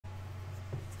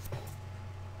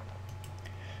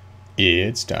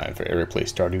It's time for Eric Play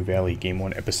Stardew Valley Game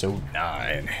 1 Episode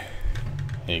 9.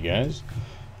 Hey guys,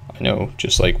 I know,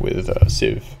 just like with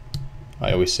Civ,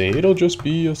 I always say it'll just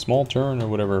be a small turn or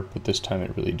whatever, but this time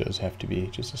it really does have to be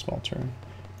just a small turn.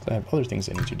 I have other things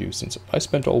I need to do since I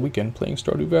spent all weekend playing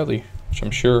Stardew Valley, which I'm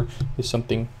sure is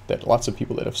something that lots of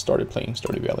people that have started playing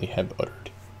Stardew Valley have uttered.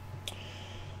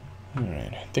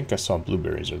 Alright, I think I saw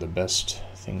blueberries are the best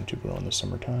thing to grow in the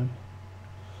summertime.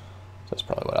 So that's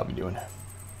probably what I'll be doing.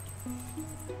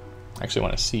 I actually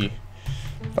want to see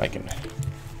if I can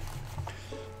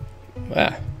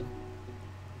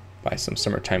buy some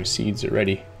summertime seeds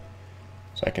already,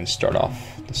 so I can start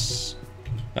off this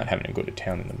not having to go to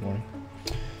town in the morning.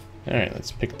 Alright,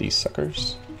 let's pick these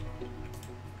suckers.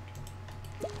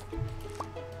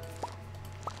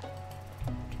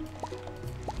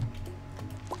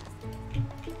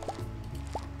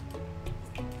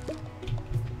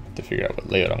 Have to figure out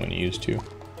what layout I'm going to use too.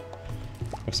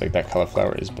 Looks like that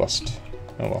cauliflower is bust.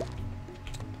 Oh well.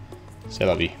 C'est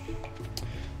la vie.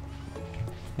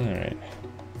 Alright.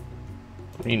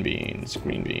 Green beans,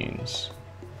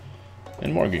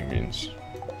 and more green beans.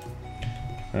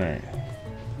 Alright.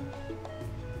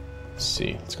 Let's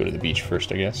see. Let's go to the beach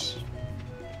first, I guess.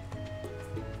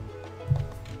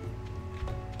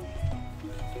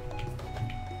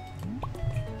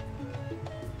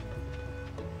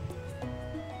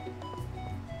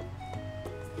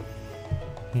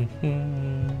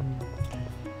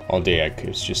 All day I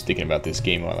was just thinking about this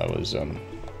game while I was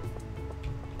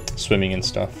swimming and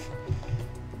stuff.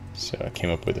 So I came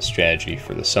up with a strategy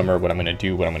for the summer, what I'm going to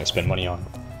do, what I'm going to spend money on.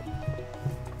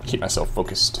 Keep myself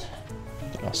focused.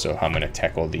 And also how I'm going to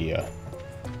tackle the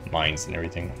mines and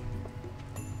everything.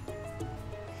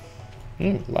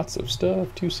 Lots of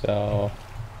stuff to sell.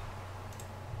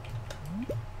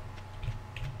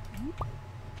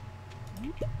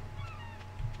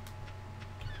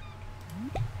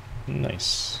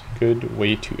 Nice. Good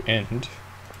way to end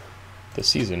the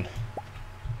season.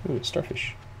 Ooh, a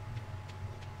starfish.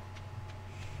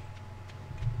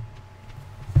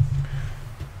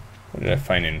 What did I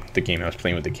find in the game I was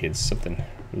playing with the kids? Something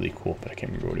really cool, but I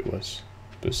can't remember what it was.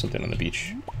 It was something on the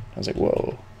beach. I was like,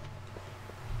 whoa.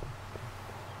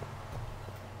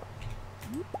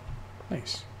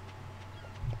 Nice.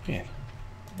 Man,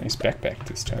 nice backpack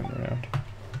this time around.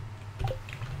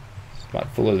 It's a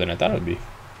lot fuller than I thought it would be.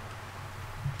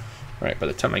 Alright, by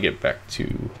the time I get back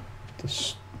to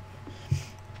this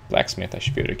blacksmith, I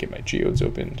should be able to get my geodes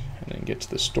opened and then get to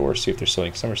the store, see if they're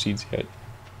selling summer seeds yet.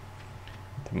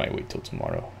 They might wait till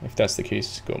tomorrow. If that's the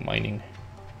case, go mining.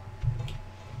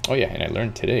 Oh yeah, and I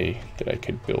learned today that I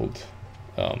could build,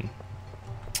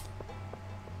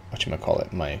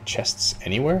 whatchamacallit, my chests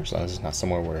anywhere, as long as it's not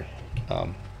somewhere where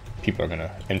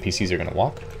NPCs are gonna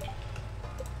walk.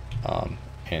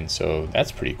 And so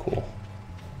that's pretty cool.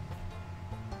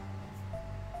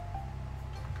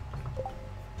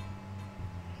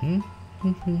 How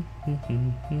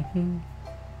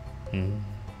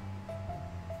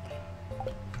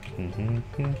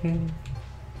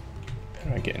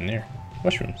do I get in there?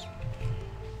 Mushrooms.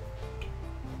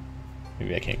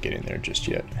 Maybe I can't get in there just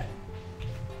yet.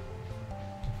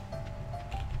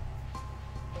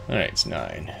 Alright, it's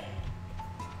 9.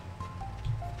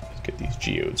 Let's get these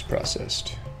geodes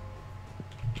processed.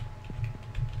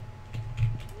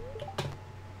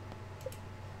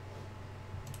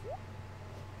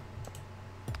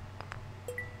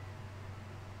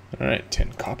 Alright,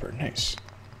 10 copper, nice.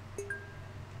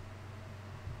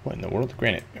 What in the world?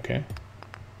 Granite, okay.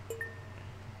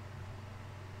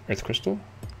 Earth crystal.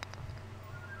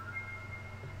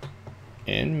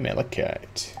 And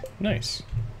malachite. Nice.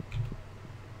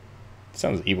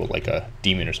 Sounds evil, like a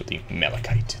demon or something.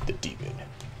 Malachite, the demon.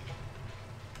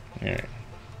 Alright.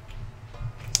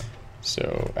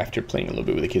 So, after playing a little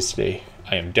bit with the kids today,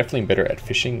 I am definitely better at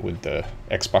fishing with the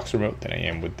Xbox remote than I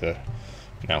am with the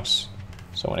mouse.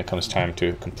 So when it comes time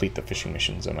to complete the fishing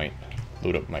missions, I might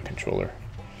load up my controller.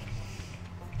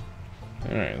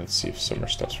 Alright, let's see if summer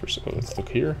stuff's for sale. Let's look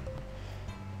here.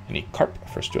 Any carp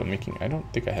for still making? I don't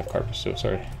think I have carp, so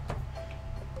sorry.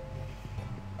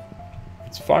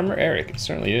 It's Farmer Eric. It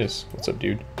certainly is. What's up,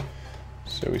 dude?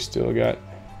 So we still got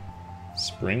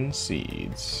spring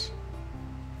seeds.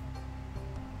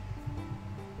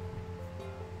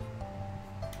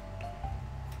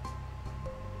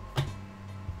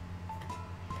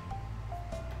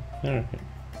 Alright.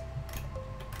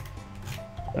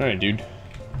 Alright, dude.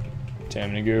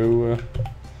 Time to go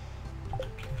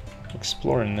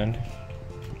exploring then.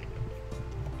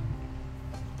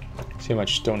 See how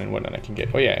much stone and whatnot I can get.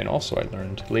 Oh yeah, and also I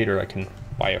learned later I can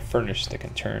buy a furnace that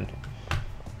can turn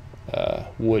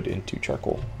wood into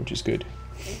charcoal, which is good.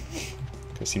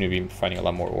 I seem to be finding a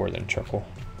lot more ore than charcoal.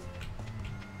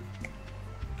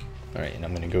 Alright, and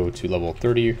I'm going to go to level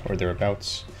 30 or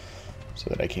thereabouts so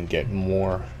that I can get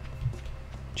more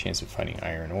chance of finding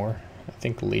iron ore. I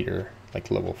think later, like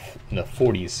level in the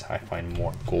 40s, I find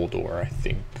more gold ore, I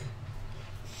think.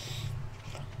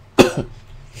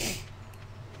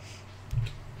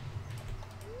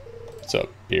 What's up,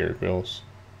 Bear Grylls?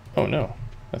 Oh no,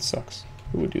 that sucks.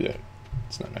 Who would do that?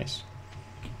 It's not nice.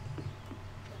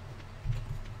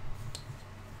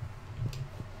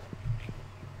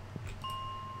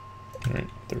 Alright,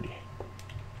 30.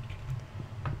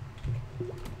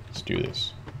 Let's do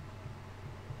this.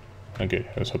 Oh good,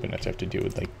 I was hoping not to have to deal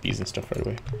with like bees and stuff right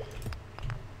away.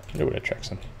 That would attract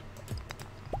some.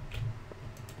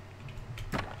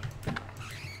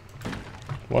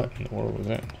 What in the world was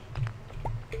that?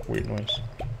 Weird noise.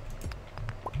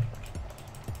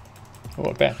 Oh,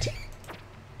 a bat.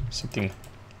 Something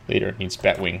later needs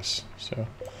bat wings, so.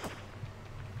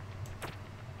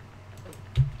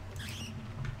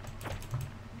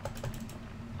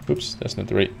 Oops, that's not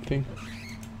the right thing.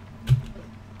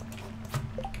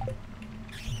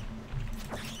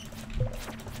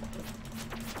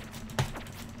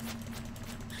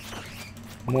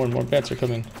 More and more bats are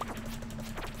coming.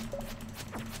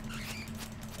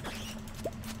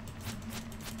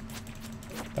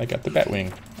 I got the bat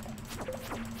wing.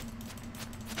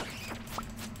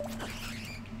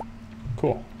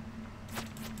 Cool.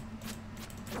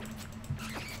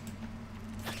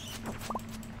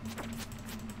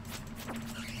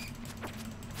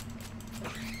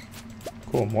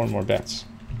 Cool, more and more bats.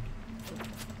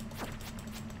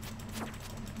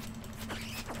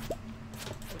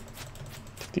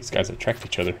 I think these guys attract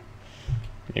each other.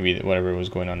 Maybe whatever was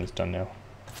going on is done now.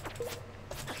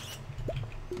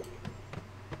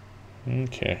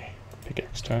 Okay,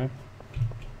 pickaxe time.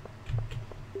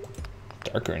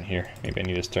 Darker in here. Maybe I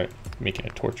need to start making a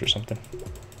torch or something.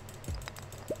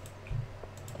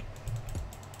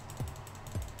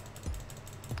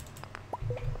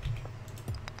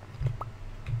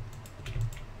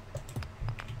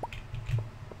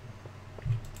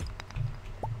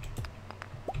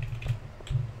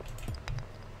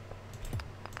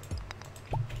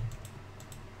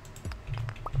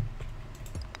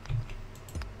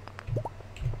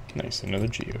 Nice, another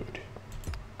geode.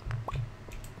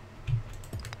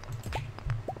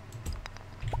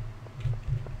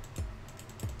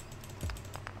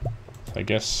 So I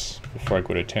guess before I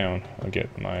go to town,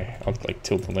 I'll like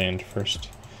till the land first.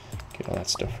 Get all that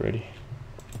stuff ready.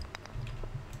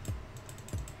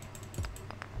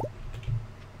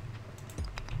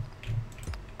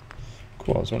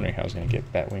 Cool, I was wondering how I was gonna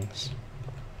get bat wings.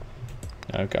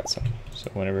 Now I've got some, so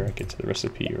whenever I get to the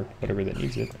recipe or whatever that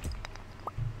needs it.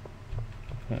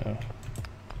 Uh-oh.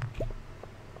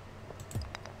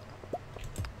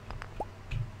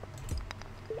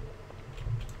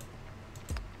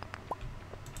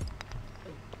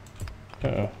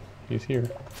 Uh-oh, he's here.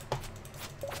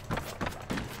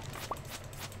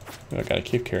 Oh, I got a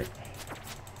cave carrot.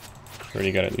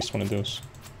 Already got at least one of those.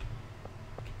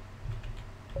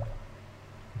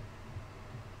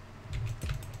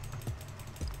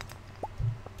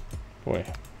 Boy,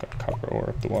 got copper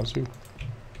ore up the wazoo.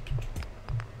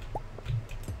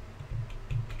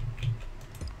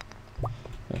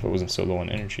 If it wasn't so low on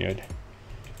energy, I'd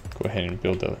go ahead and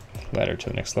build the ladder to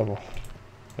the next level.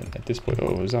 But at this point,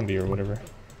 oh, a zombie or whatever.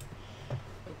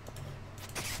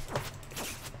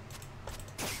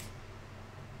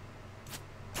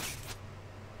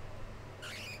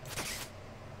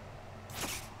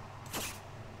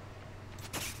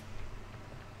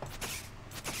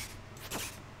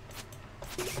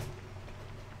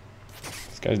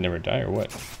 These guys never die or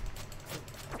what?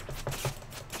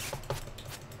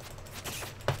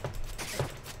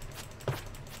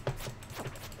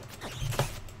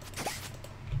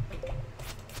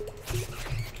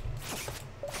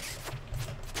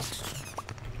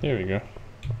 There we go.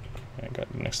 I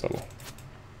got the next level.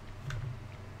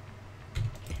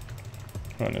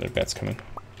 Oh, another bat's coming.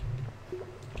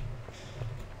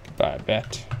 Goodbye,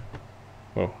 bat.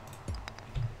 Whoa.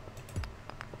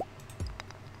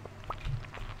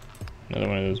 Another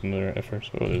one of those mother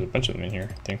effers. Oh, there's a bunch of them in here,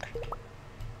 I think.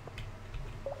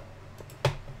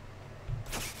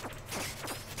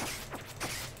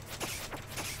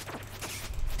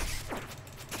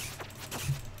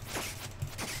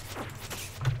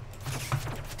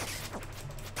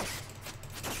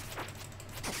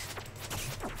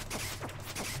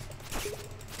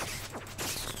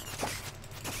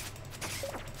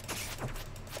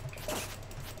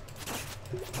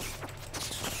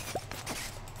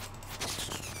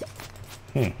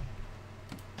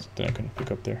 Something I couldn't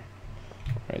pick up there.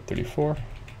 Alright, 34.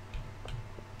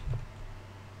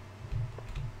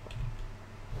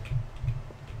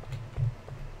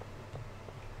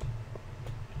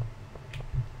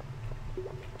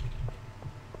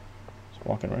 Just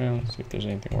walking around, see if there's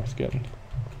anything worth getting.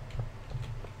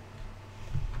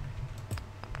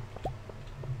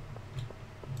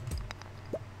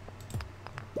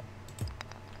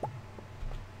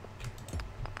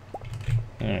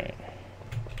 Alright.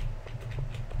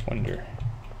 Wonder.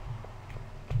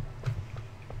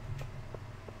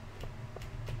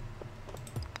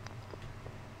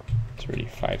 It's already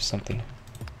 5 something.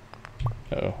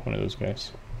 Uh-oh, one of those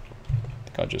guys. I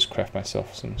think I'll just craft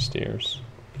myself some stairs.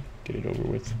 Get it over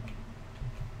with.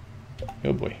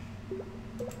 Oh boy.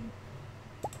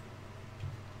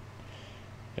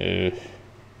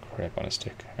 Crap on a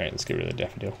stick. Alright, let's get rid of the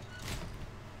daffodil.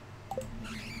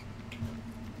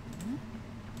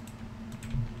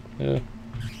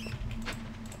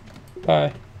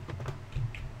 Bye.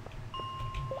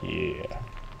 Yeah.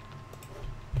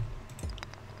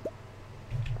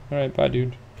 Alright, bye,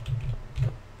 dude.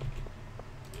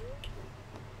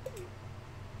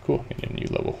 Cool, made a new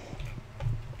level.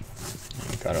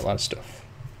 Got a lot of stuff.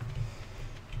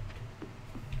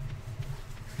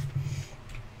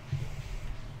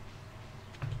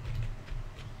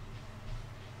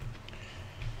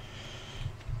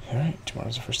 Alright,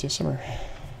 tomorrow's the first day of summer.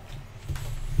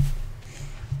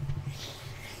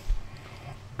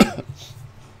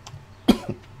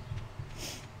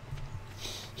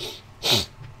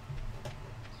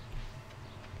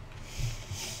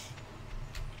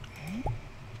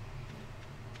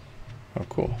 Oh,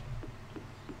 cool.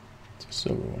 It's a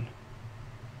silver one.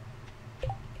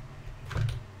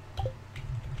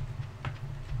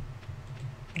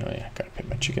 Oh yeah, gotta pet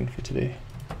my chicken for today.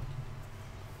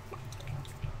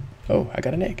 Oh, I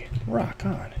got an egg. Rock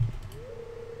on.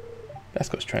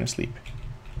 Basco's trying to sleep.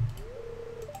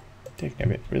 Dig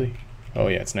nabbit, really? Oh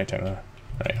yeah, it's nighttime.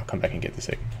 Alright, I'll come back and get this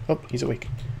egg. Oh, he's awake.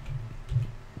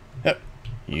 Oh,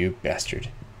 you bastard.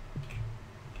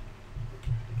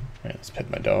 Alright, let's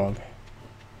pet my dog.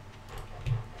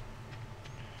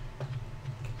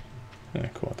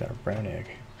 Alright, cool, I got a brown egg.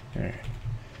 Alright.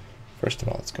 First of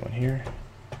all, let's go in here.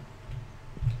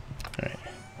 Alright.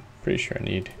 Pretty sure I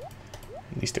need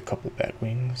at least a couple bat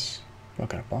wings. Oh, I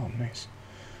got a bomb, nice.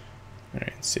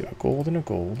 Alright, let's see, a gold, and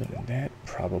that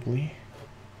probably.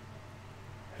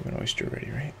 I have an oyster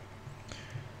already, right?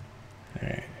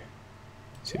 Alright.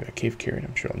 See if I cave carrot,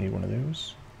 I'm sure I'll need one of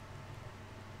those.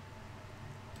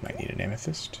 Might need an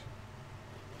amethyst.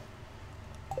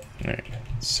 Alright,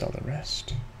 let's sell the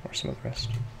rest. Or some of the rest.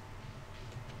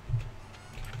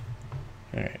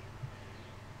 Alright.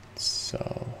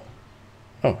 So.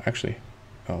 Oh, actually,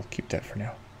 I'll keep that for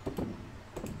now.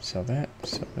 Sell that,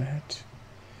 sell that.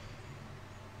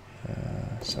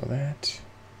 Sell that.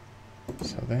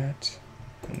 Sell that.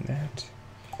 And that.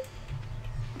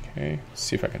 Okay, let's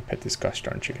see if I can pet this gosh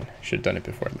darn chicken. Should have done it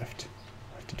before I left.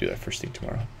 I'll have to do that first thing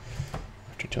tomorrow.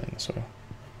 After tilling the soil.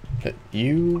 But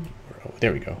you. Oh,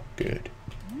 there we go. Good.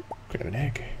 Grab an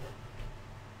egg.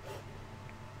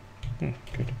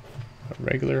 Good. A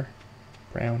regular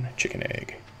brown chicken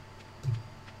egg.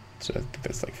 So I think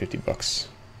that's like 50 bucks.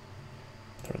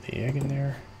 Throw the egg in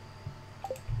there.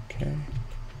 Okay.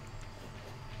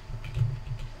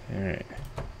 Alright.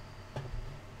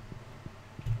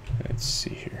 Let's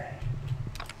see here.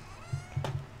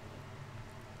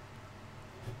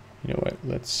 You know what?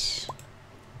 Let's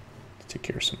take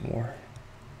care of some more.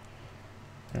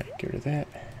 Alright, get rid of that,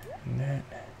 and that,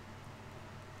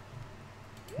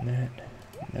 and that,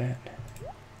 and that.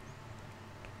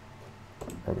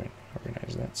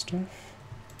 Organize that stuff.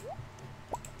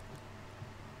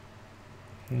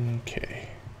 Okay.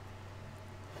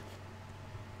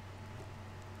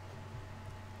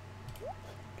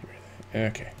 Get rid of that.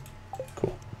 Okay,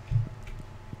 cool.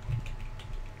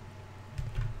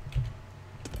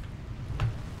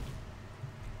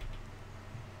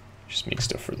 Just make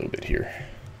stuff for a little bit here.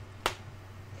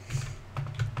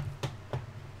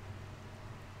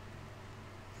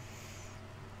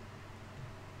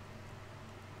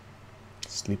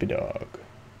 Sleepy dog.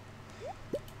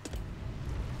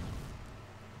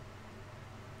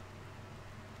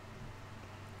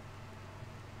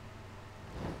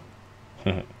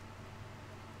 What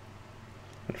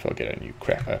if I'll get a new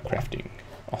crafting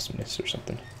awesomeness or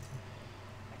something?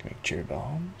 I can make cherry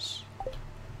bombs.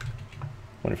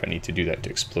 Wonder if I need to do that to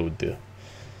explode the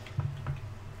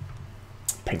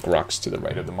pink rocks to the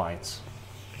right of the mines.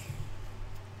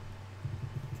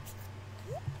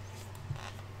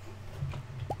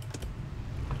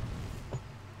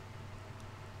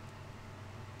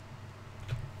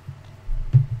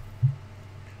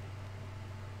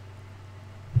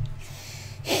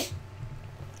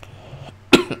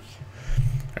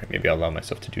 I'll allow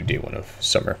myself to do day 1 of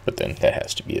summer, but then that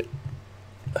has to be it.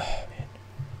 Man.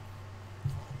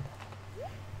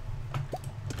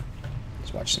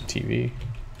 Let's watch some TV,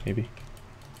 maybe.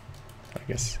 I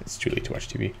guess it's too late to watch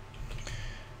TV.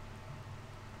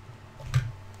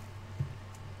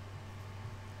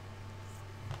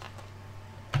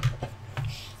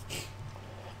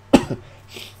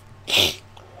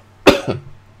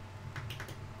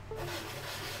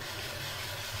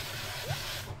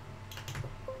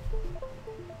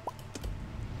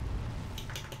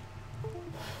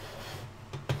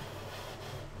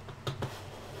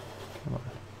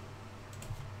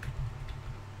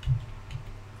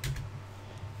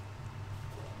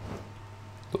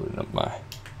 Loading up my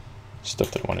stuff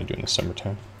that I want to do in the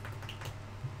summertime.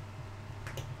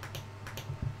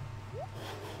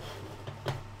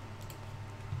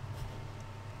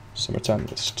 Summertime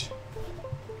list.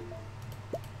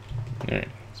 Alright,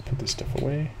 let's put this stuff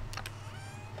away.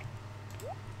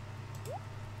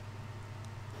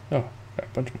 Oh, got a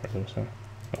bunch more of those, huh?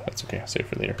 Oh, that's okay, I'll save it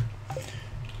for later.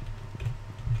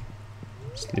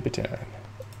 Sleep it down.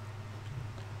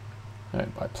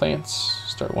 Alright, buy plants.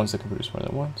 Start ones that can produce more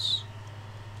than once.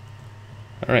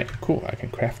 Alright, cool. I can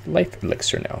craft life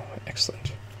elixir now.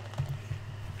 Excellent.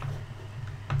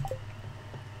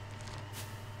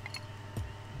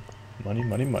 Money,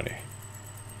 money, money.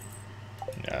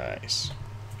 Nice.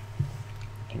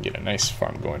 Can get a nice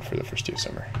farm going for the first day of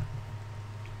summer.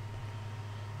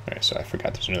 Alright, so I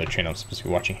forgot there's another channel I'm supposed to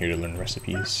be watching here to learn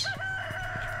recipes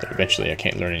that eventually I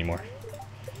can't learn anymore.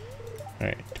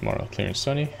 Alright, tomorrow clear and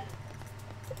sunny.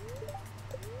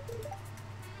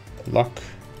 Luck.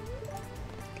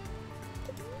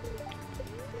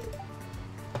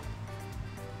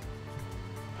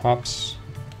 Hops.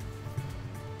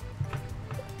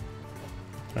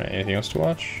 Alright, anything else to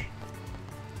watch?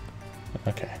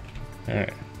 Okay.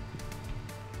 Alright.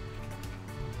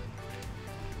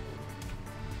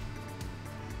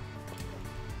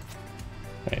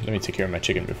 Alright, let me take care of my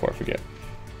chicken before I forget.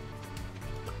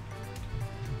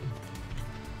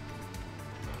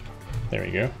 There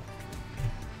we go.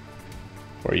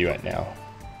 Where are you at now?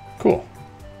 Cool.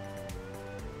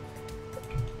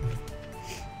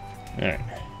 Alright.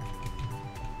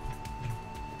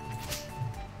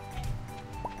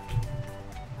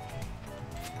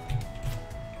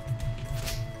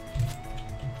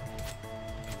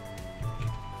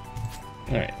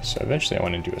 Alright, so eventually I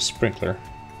want to do a sprinkler.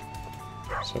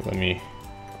 So let me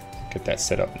get that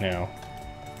set up now.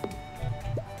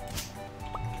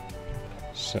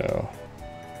 So,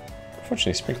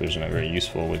 unfortunately sprinklers are not very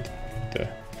useful with the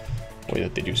way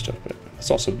that they do stuff, but let's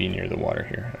also be near the water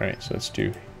here. Alright, so let's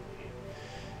do,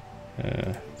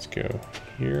 let's go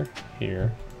here,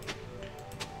 here.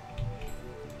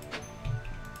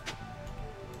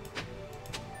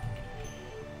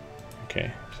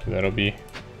 Okay, so that'll be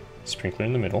sprinkler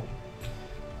in the middle.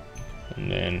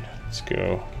 And then let's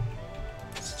go,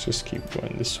 let's just keep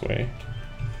going this way.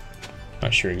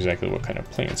 Not sure exactly what kind of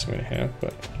plants I'm going to have,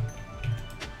 but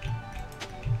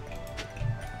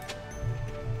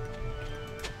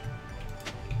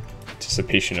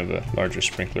anticipation of a larger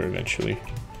sprinkler eventually,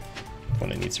 one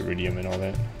that needs iridium and all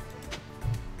that.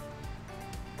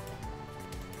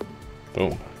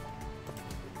 Boom.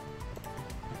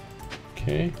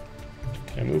 Okay,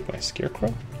 can I move my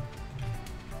scarecrow?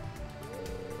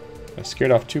 I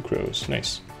scared off 2 crows.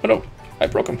 Nice. Oh no, I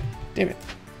broke them. Damn it.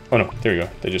 Oh no, there we go.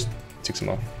 They just took some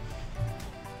off.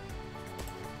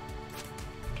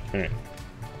 Alright.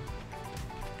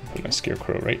 Put my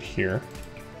scarecrow right here.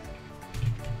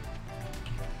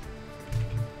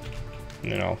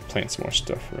 And then I'll plant some more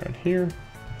stuff around here.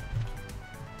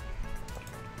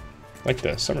 I like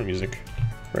the summer music.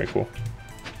 Very cool.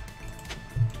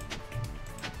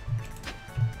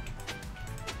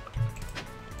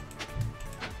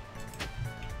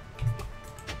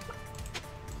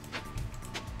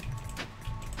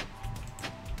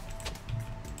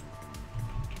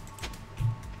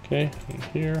 Okay, and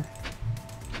here.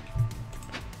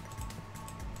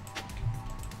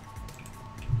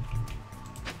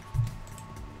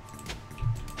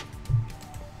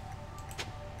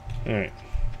 Alright.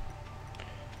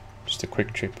 Just a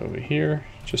quick trip over here,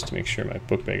 just to make sure my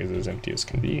book bag is as empty as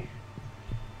can be.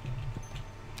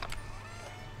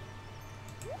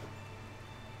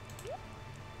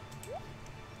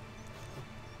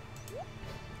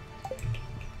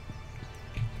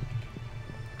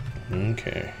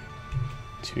 Okay.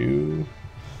 To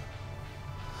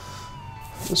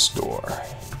the store.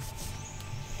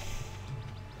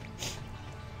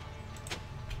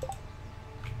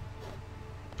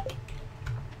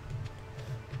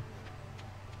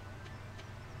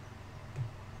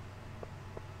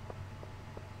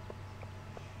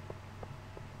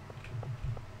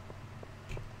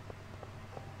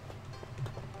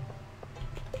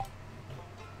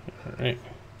 Right.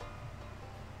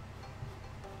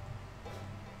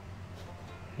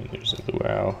 And there's a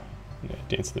luau. Yeah,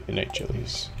 Dance of the Midnight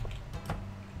Chilies.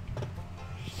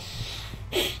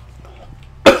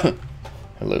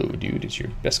 Hello, dude. It's your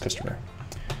best customer.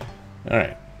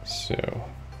 Alright, so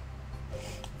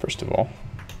first of all,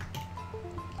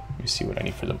 let me see what I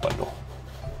need for the bundle.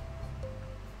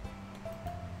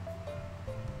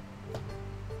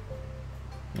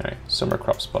 Alright, summer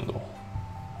crops bundle.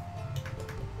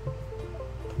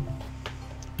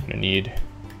 I'm gonna need.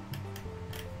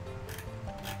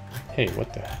 Hey,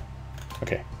 what the?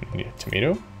 Okay, I need a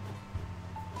tomato.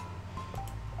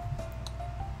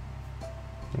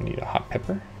 I need a hot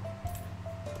pepper.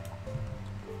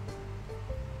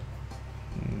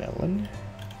 Melon.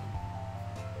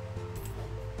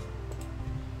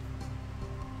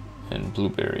 And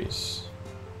blueberries.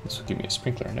 This will give me a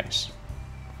sprinkler, nice.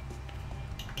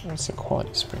 What's a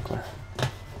quality sprinkler?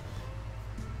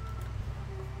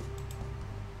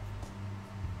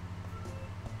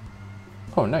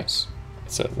 Oh, nice.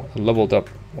 It's a leveled up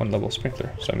 1-level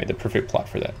sprinkler, so I made the perfect plot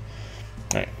for that.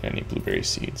 Alright, I need blueberry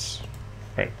seeds.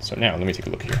 Alright, so now let me take a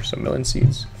look here. So melon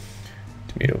seeds,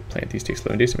 tomato plant, these takes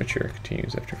 11 days to mature,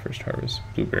 continues after first harvest.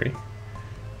 Blueberry,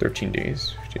 13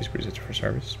 days, which days produce after first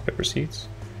harvest. Pepper seeds.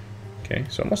 Okay,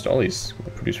 so almost all these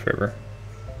will produce forever.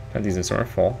 Plant these in summer,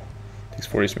 fall. Takes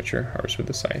 4 days to mature, harvest with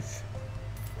the scythe.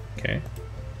 Okay.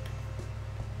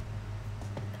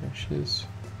 Bushes,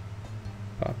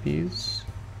 poppies,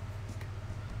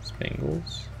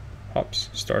 spangles, hops,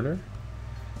 starter.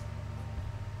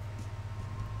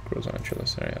 Grows on a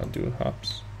trellis. Alright, I'll do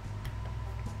hops.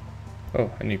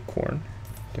 Oh, I need corn.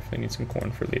 Definitely need some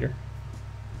corn for later.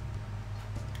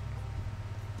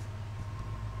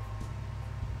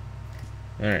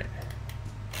 Alright.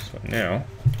 So now,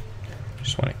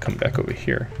 just want to come back over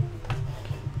here.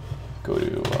 Go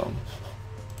to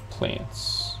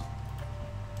plants.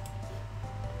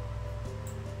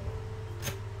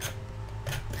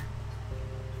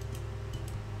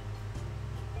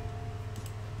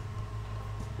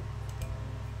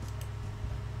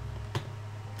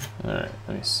 Alright,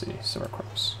 let me see. Summer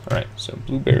crops. Alright, so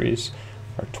blueberries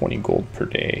are 20 gold per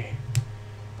day.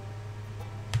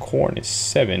 Corn is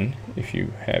 7 if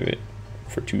you have it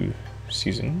for 2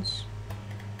 seasons.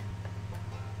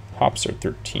 Hops are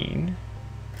 13.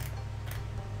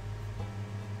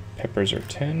 Peppers are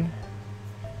 10.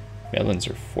 Melons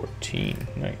are 14.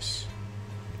 Nice.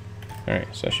 Alright,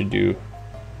 so I should do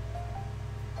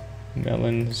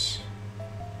melons.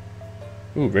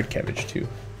 Ooh, red cabbage too.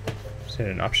 Is that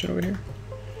an option over here?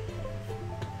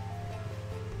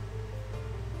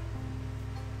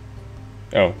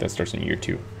 Oh, that starts in year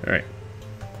 2. Alright.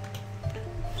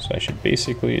 So I should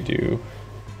basically do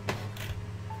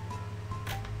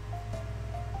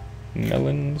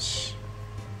melons,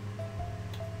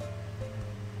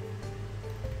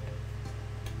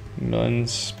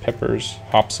 peppers,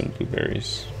 hops, and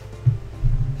blueberries.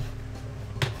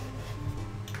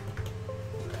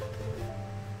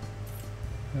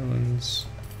 Melons,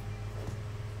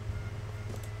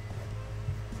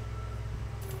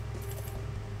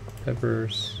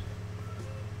 peppers,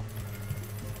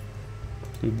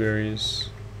 blueberries.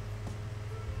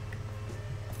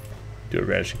 Do a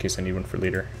radish in case I need one for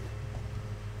later.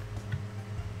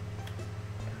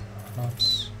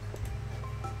 Hops.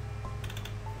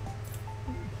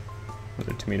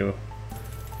 Another tomato.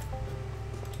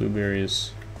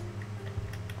 Blueberries.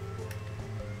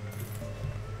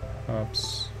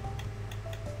 Hops.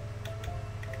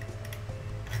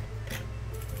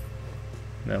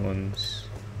 Melons.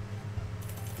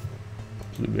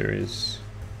 Blueberries.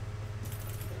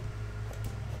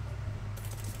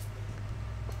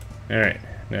 Alright,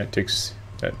 that takes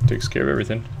care of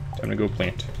everything. Time to go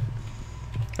plant.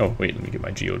 Oh wait, let me get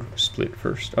my geode split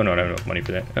first. Oh no, I don't have enough money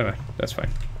for that. Oh, that's fine.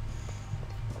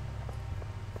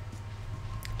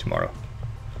 Tomorrow.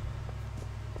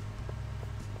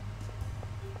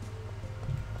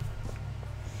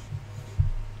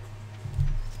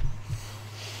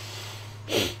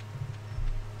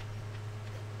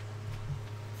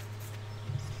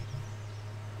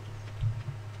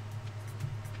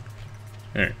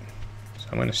 Alright, so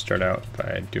I'm going to start out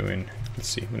by doing, let's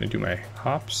see, I'm going to do my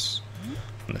hops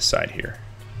on the side here.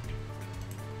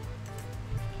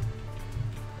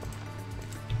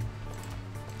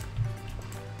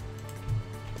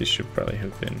 This should probably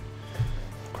have been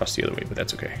across the other way, but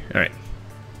that's okay. Alright.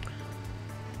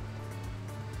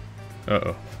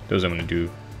 Uh-oh, those I'm going to do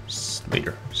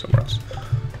later, somewhere else.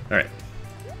 Alright.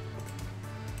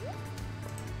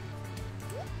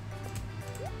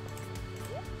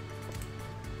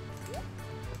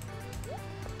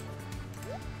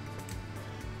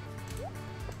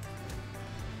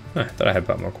 I thought I had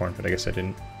bought more corn, but I guess I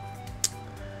didn't.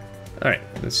 Alright,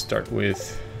 let's start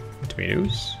with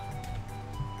tomatoes.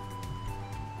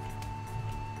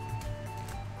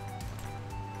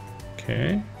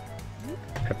 Okay.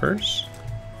 Peppers.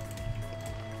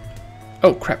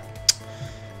 Oh, crap.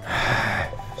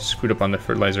 Screwed up on the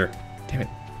fertilizer. Damn it.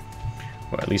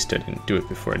 Well, at least I didn't do it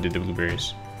before I did the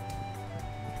blueberries.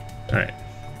 Alright.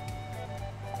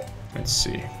 Let's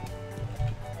see.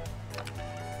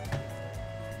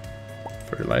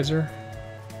 Fertilizer.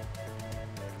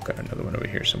 Got another one over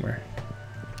here somewhere.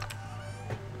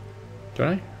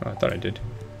 Don't I? Oh, I thought I did.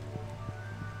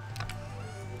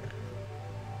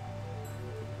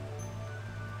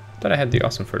 Thought I had the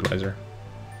awesome fertilizer.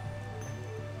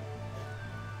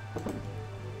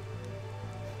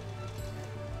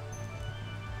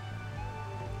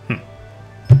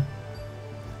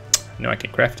 Now I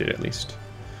can craft it at least.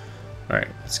 Alright,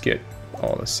 let's get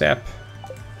all the sap.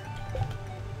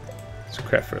 Let's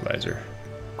craft fertilizer.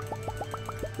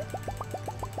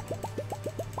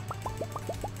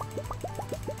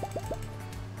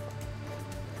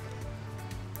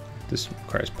 This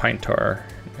requires pine tar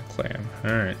and a clam.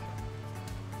 Alright.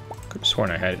 Could have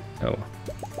sworn I had it. Oh.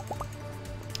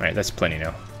 Alright, that's plenty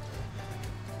now.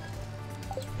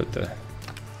 Let's put the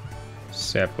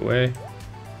sap away.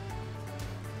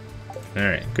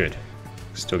 Alright, good.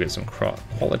 Still get some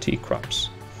quality crops.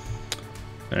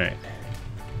 Alright.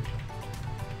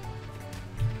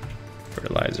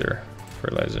 Fertilizer,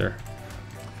 fertilizer,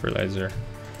 fertilizer.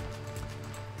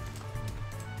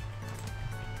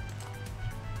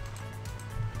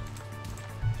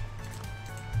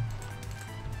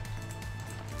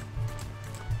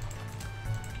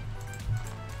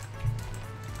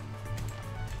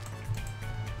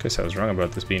 Guess I was wrong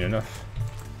about this being enough.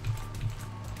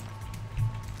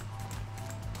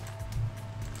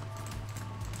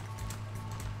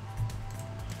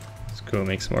 Let's go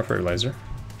make some more fertilizer.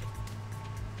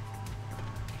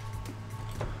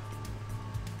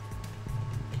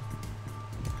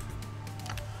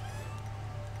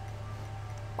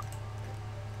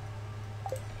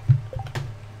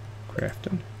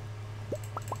 Crafting.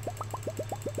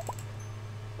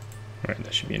 Alright,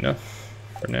 that should be enough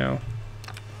for now.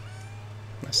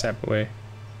 My sap away.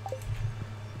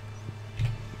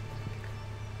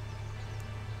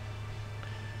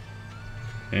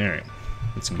 Alright.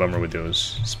 It's a bummer with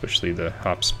those, especially the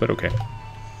hops, but okay.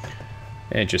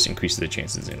 And it just increases the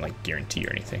chances in like guarantee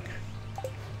or anything.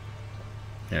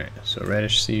 Alright, so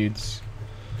radish seeds.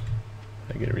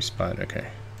 I get a respawn, okay.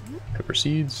 Pepper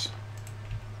seeds.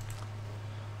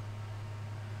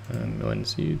 Melon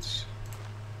seeds.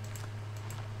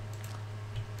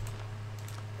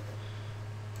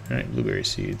 Alright, blueberry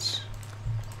seeds.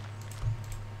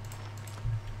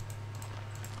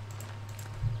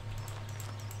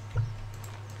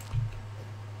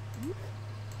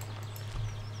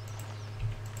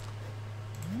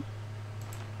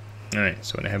 Alright,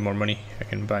 so when I have more money, I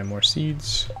can buy more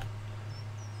seeds.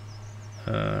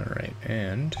 Alright,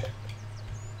 and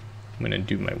I'm going to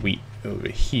do my wheat over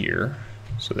here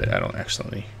so that I don't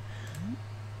accidentally...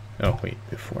 Oh, wait,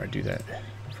 before I do that,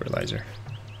 fertilizer.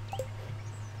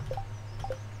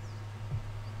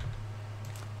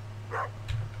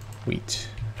 Wheat.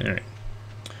 Alright.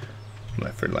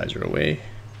 My fertilizer away.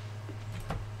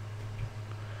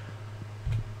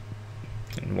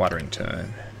 And watering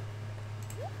time.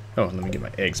 Oh, let me get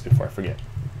my eggs before I forget.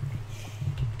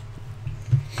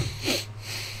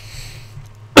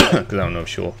 Because I don't know if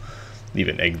she'll leave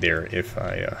an egg there if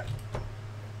I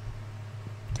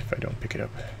don't pick it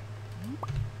up.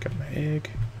 Got my egg.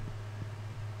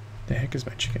 The heck is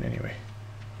my chicken anyway?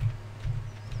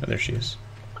 Oh, there she is.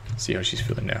 See how she's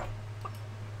feeling now.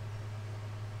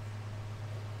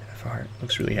 Half a heart.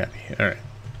 Looks really happy. Alright.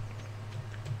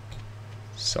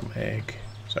 Sell my egg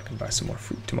so I can buy some more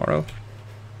fruit tomorrow.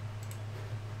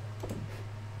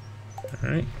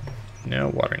 Alright. Now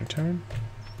watering time.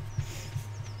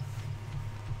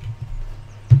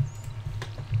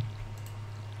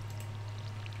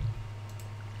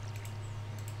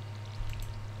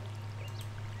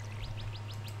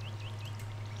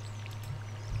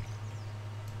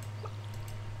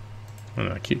 I don't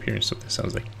know, I keep hearing something that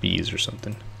sounds like bees or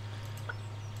something.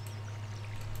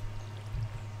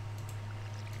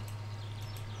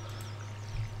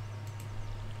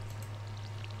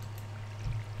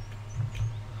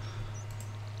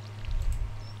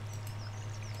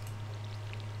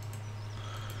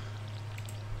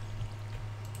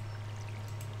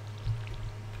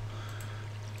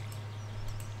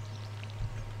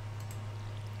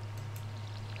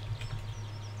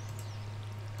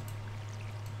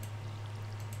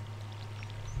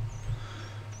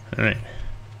 Alright,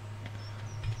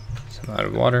 So I'm out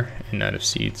of water and out of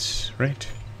seeds, right?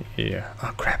 Yeah.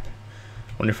 Oh crap.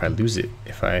 I wonder if I lose it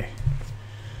if I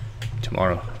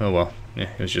tomorrow. Oh well. Yeah,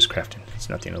 it was just crafting. It's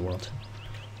not the end of the world.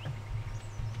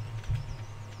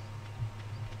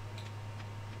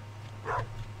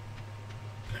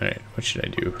 Alright, what should I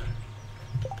do?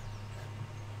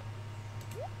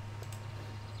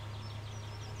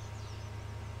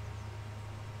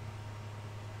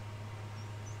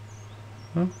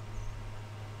 Huh?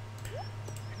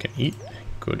 I can eat,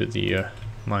 go to the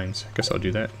mines. I guess I'll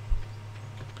do that.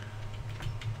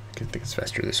 I think it's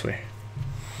faster this way.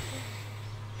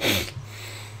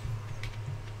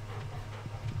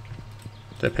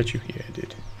 Did I pet you? Yeah, I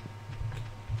did.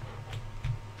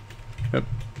 Nope,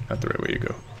 not the right way to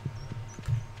go.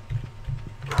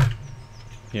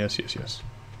 Yes, yes, yes.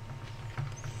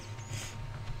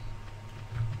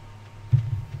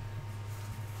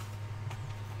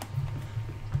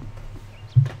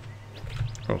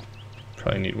 Oh,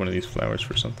 probably need one of these flowers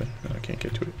for something. No, I can't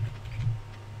get to it.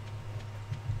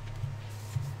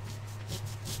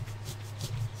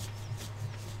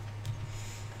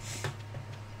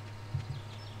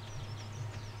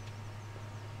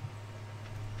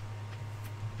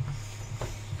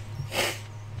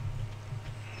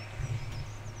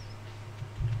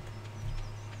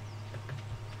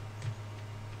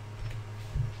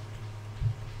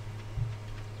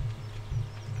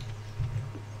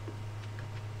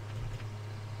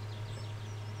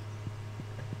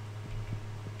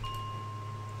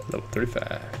 Level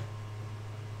 35.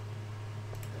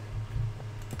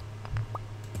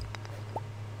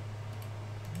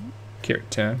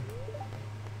 Carrot time.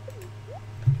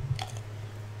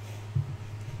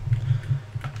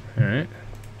 Alright.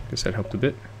 Guess that helped a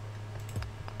bit.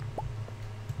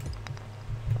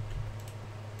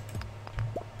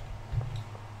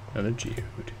 Another geode.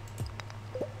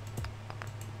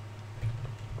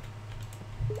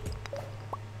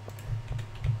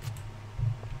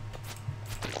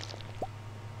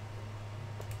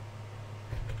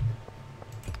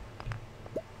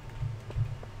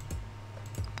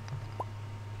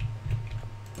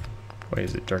 Why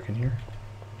is it dark in here?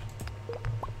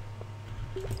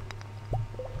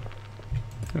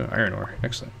 Oh, iron ore.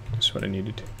 Excellent. That's what I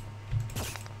needed.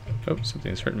 Oh,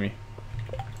 something's hurting me.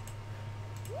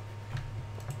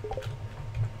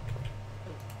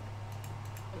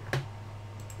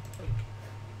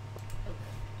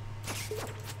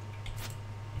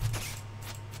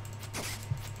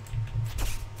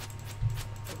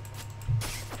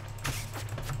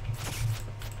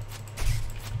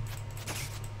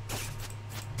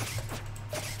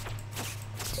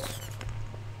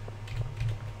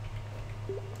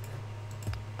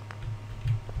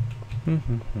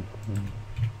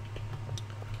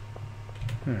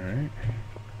 Alright.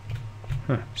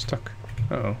 Huh, stuck.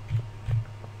 Uh-oh.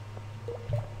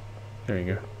 There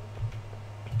you go.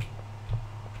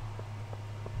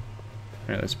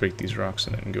 Alright, let's break these rocks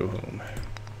and then go home.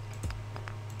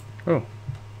 Oh,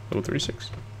 level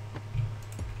 36.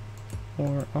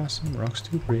 More awesome rocks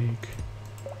to break.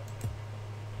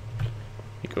 Let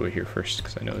me go over here first,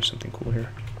 because I know there's something cool here.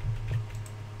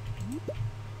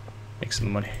 Make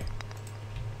some money.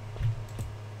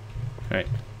 Alright,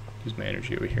 use my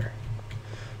energy over here.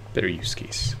 Better use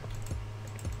case.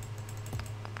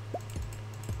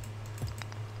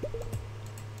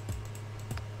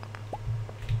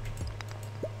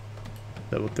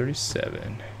 Level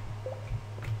 37.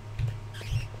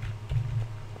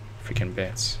 Freaking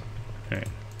bats. Alright.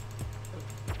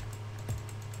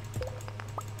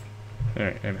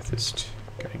 Alright, amethyst.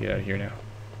 Gotta get out of here now.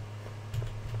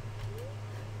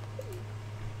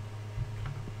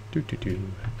 Do.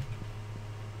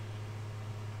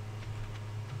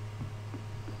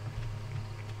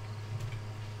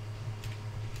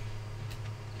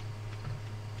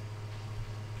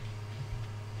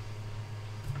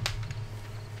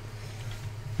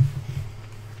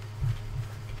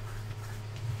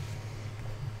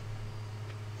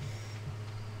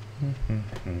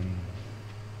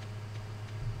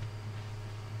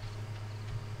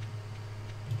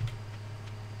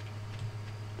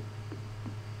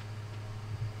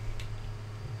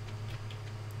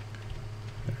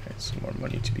 Some more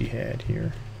money to be had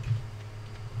here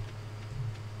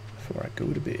before I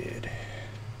go to bed.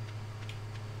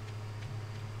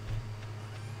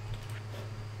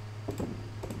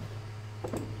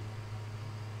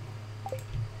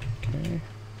 Okay,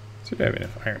 see if I have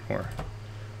enough iron ore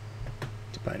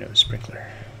to buy another sprinkler.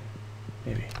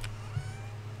 Maybe.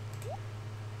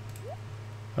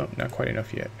 Oh, not quite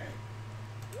enough yet.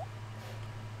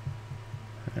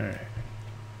 Alright.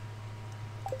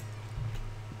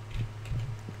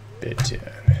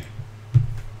 Bedtime.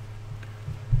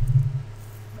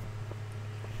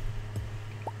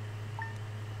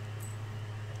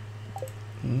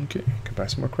 Okay, can buy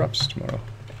some more crops tomorrow.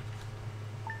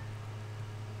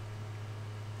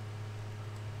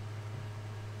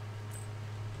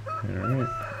 Alright.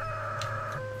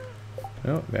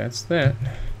 Oh, that's that.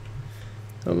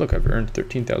 Oh, look, I've earned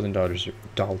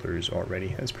 $13,000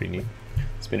 already. That's pretty neat.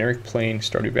 It's been Eric playing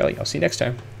Stardew Valley. I'll see you next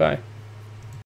time. Bye.